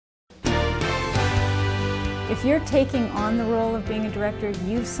If you're taking on the role of being a director,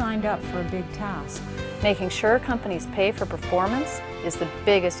 you've signed up for a big task. Making sure companies pay for performance is the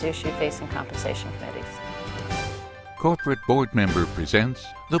biggest issue facing compensation committees. Corporate Board Member presents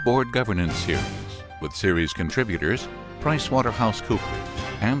the Board Governance Series with series contributors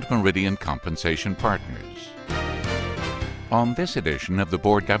PricewaterhouseCoopers and Meridian Compensation Partners. On this edition of the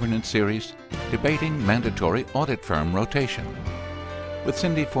Board Governance Series, debating mandatory audit firm rotation with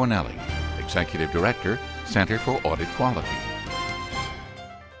Cindy Fornelli, Executive Director, Center for Audit Quality.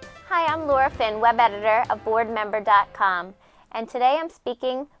 Hi, I'm Laura Finn, Web Editor of BoardMember.com, and today I'm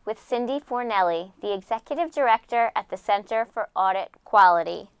speaking with Cindy Fornelli, the Executive Director at the Center for Audit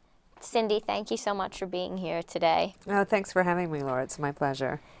Quality. Cindy, thank you so much for being here today. Oh, thanks for having me, Laura. It's my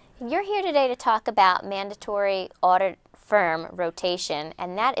pleasure. You're here today to talk about mandatory audit firm rotation,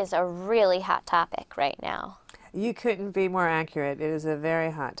 and that is a really hot topic right now. You couldn't be more accurate. It is a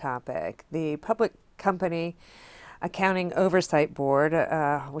very hot topic. The Public Company Accounting Oversight Board,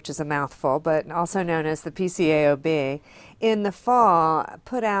 which is a mouthful, but also known as the PCAOB, in the fall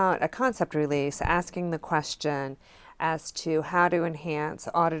put out a concept release asking the question as to how to enhance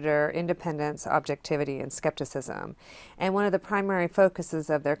auditor independence, objectivity, and skepticism. And one of the primary focuses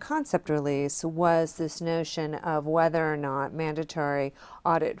of their concept release was this notion of whether or not mandatory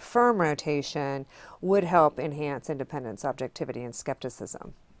audit firm rotation would help enhance independence, objectivity, and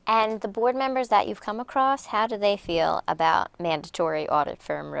skepticism. And the board members that you've come across, how do they feel about mandatory audit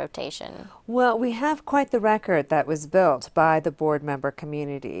firm rotation? Well, we have quite the record that was built by the board member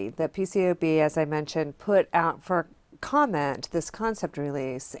community. The PCAOB, as I mentioned, put out for comment this concept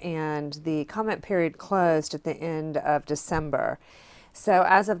release, and the comment period closed at the end of December. So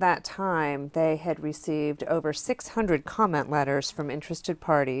as of that time, they had received over 600 comment letters from interested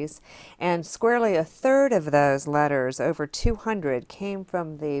parties, and squarely a third of those letters, over 200, came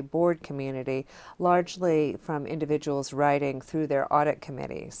from the board community, largely from individuals writing through their audit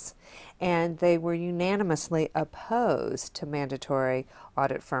committees. And they were unanimously opposed to mandatory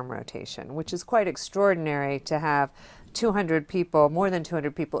audit firm rotation, which is quite extraordinary to have 200 people, more than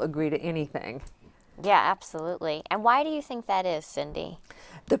 200 people, agree to anything. Yeah, absolutely. And why do you think that is, Cindy?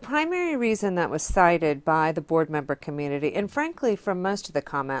 The primary reason that was cited by the board member community, and frankly from most of the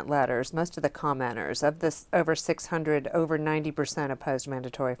comment letters, most of the commenters, of this over 600, over 90% opposed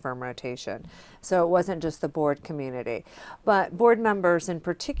mandatory firm rotation. So it wasn't just the board community. But board members in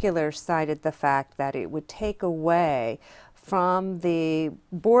particular cited the fact that it would take away from the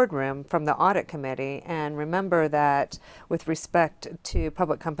boardroom, from the audit committee, and remember that with respect to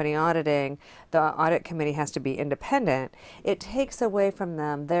public company auditing, the audit committee has to be independent. It takes away from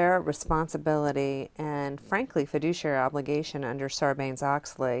them their responsibility and, frankly, fiduciary obligation under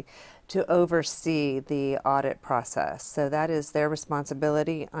Sarbanes-Oxley to oversee the audit process. So that is their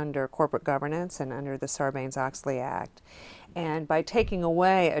responsibility under corporate governance and under the Sarbanes-Oxley Act. And by taking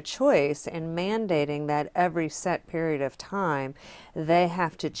away a choice and mandating that every set period of time they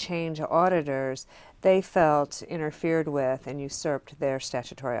have to change auditors, they felt interfered with and usurped their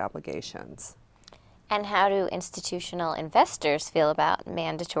statutory obligations. And how do institutional investors feel about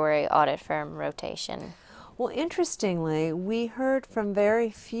mandatory audit firm rotation? Well, interestingly, we heard from very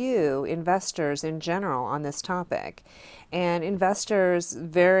few investors in general on this topic. And investors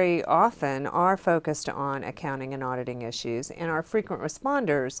very often are focused on accounting and auditing issues and are frequent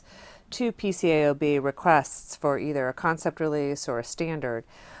responders to PCAOB requests for either a concept release or a standard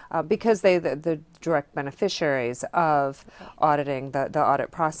because they're the direct beneficiaries of auditing the audit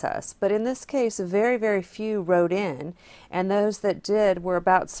process. But in this case, very, very few wrote in, and those that did were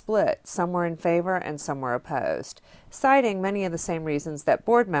about split. Some were in favor and some were opposed, citing many of the same reasons that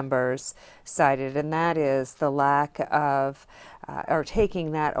board members cited, and that is the lack of, or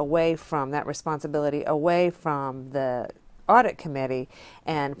taking that away from, that responsibility away from the audit committee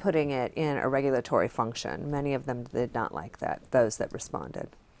and putting it in a regulatory function. Many of them did not like that, those that responded.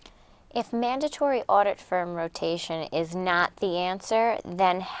 If mandatory audit firm rotation is not the answer,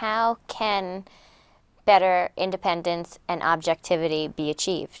 then how can better independence and objectivity be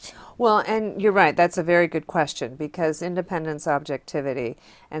achieved? Well, and you're right, that's a very good question, because independence, objectivity,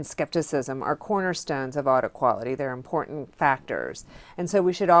 and skepticism are cornerstones of audit quality. They're important factors. And so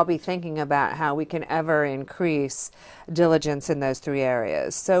we should all be thinking about how we can ever increase diligence in those three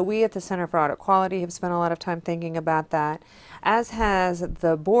areas. So we at the Center for Audit Quality have spent a lot of time thinking about that, as has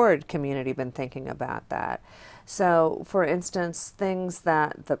the board community been thinking about that. So, for instance, things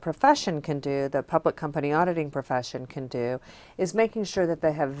that the profession can do, the public company auditing profession can do, is making sure that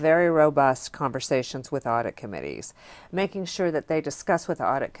they have very robust conversations with audit committees, making sure that they discuss with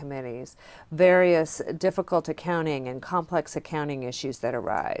audit committees various difficult accounting and complex accounting issues that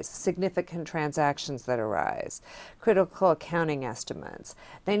arise, significant transactions that arise, critical accounting estimates.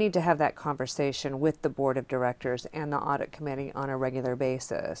 They need to have that conversation with the board of directors and the audit committee on a regular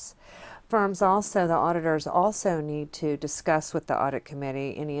basis. Firms also, the auditors also need to discuss with the audit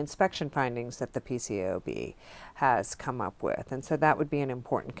committee any inspection findings that the PCAOB has come up with. And so that would be an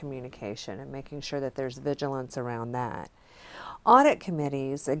important communication and making sure that there's vigilance around that. Audit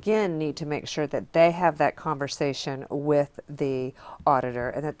committees, again, need to make sure that they have that conversation with the auditor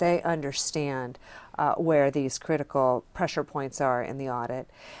and that they understand where these critical pressure points are in the audit.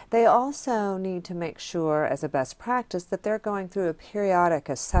 They also need to make sure, as a best practice, that they're going through a periodic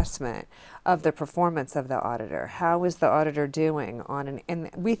assessment of the performance of the auditor. How is the auditor doing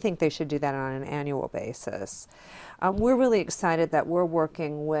and we think they should do that on an annual basis. We're really excited that we're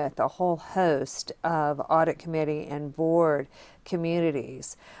working with a whole host of audit committee and board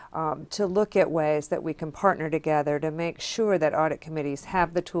communities to look at ways that we can partner together to make sure that audit committees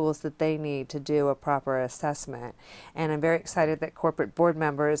have the tools that they need to do a proper assessment. And I'm very excited that Corporate Board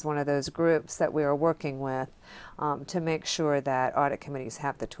Member is one of those groups that we are working with to make sure that audit committees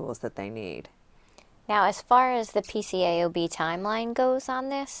have the tools that they need. Now, as far as the PCAOB timeline goes on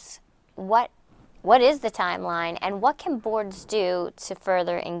this, what is the timeline and what can boards do to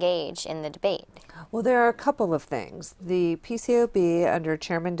further engage in the debate? Well, there are a couple of things. The PCAOB under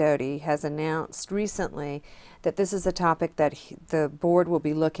Chairman Doty has announced recently that this is a topic that the board will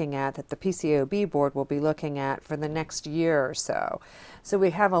be looking at, that the PCAOB board will be looking at for the next year or so. So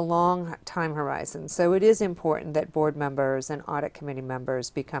we have a long time horizon. So it is important that board members and audit committee members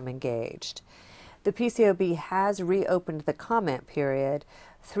become engaged. The PCAOB has reopened the comment period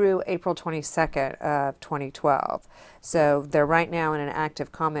through April 22nd of 2012. So they're right now in an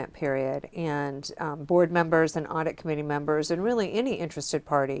active comment period, and board members and audit committee members and really any interested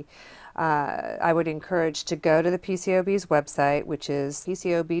party, I would encourage to go to the PCAOB's website, which is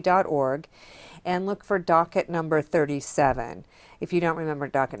pcaob.org, and look for docket number 37. If you don't remember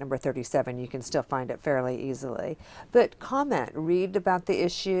docket number 37, you can still find it fairly easily. But comment, read about the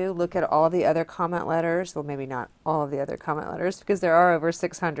issue, look at all the other comment letters. Well, maybe not all of the other comment letters because there are over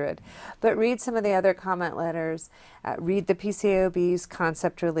 600. But read some of the other comment letters, read the PCAOB's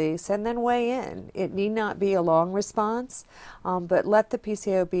concept release, and then weigh in. It need not be a long response, but let the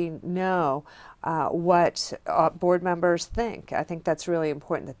PCAOB know what board members think. I think that's really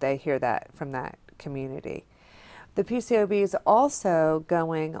important that they hear that from that community. The PCAOB is also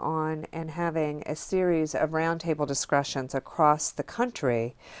going on and having a series of roundtable discussions across the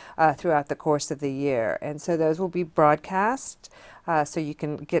country throughout the course of the year. And so those will be broadcast, so you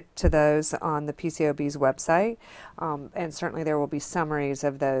can get to those on the PCAOB's website. And certainly there will be summaries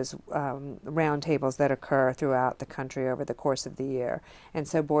of those roundtables that occur throughout the country over the course of the year. And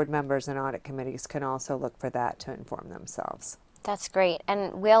so board members and audit committees can also look for that to inform themselves. That's great.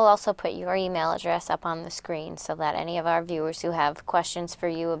 And we'll also put your email address up on the screen so that any of our viewers who have questions for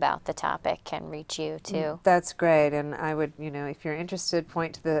you about the topic can reach you too. That's great. And I would, if you're interested,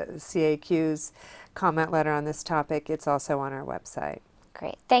 point to the CAQ's comment letter on this topic. It's also on our website.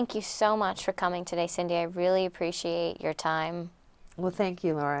 Great. Thank you so much for coming today, Cindy. I really appreciate your time. Well, thank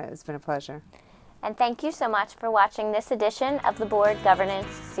you, Laura. It's been a pleasure. And thank you so much for watching this edition of the Board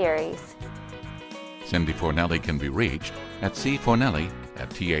Governance Series. Cindy Fornelli can be reached at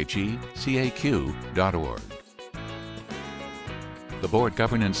cfornelli@thecaq.org. The Board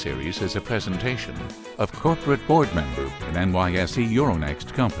Governance Series is a presentation of Corporate Board Member, an NYSE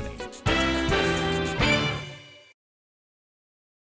Euronext company.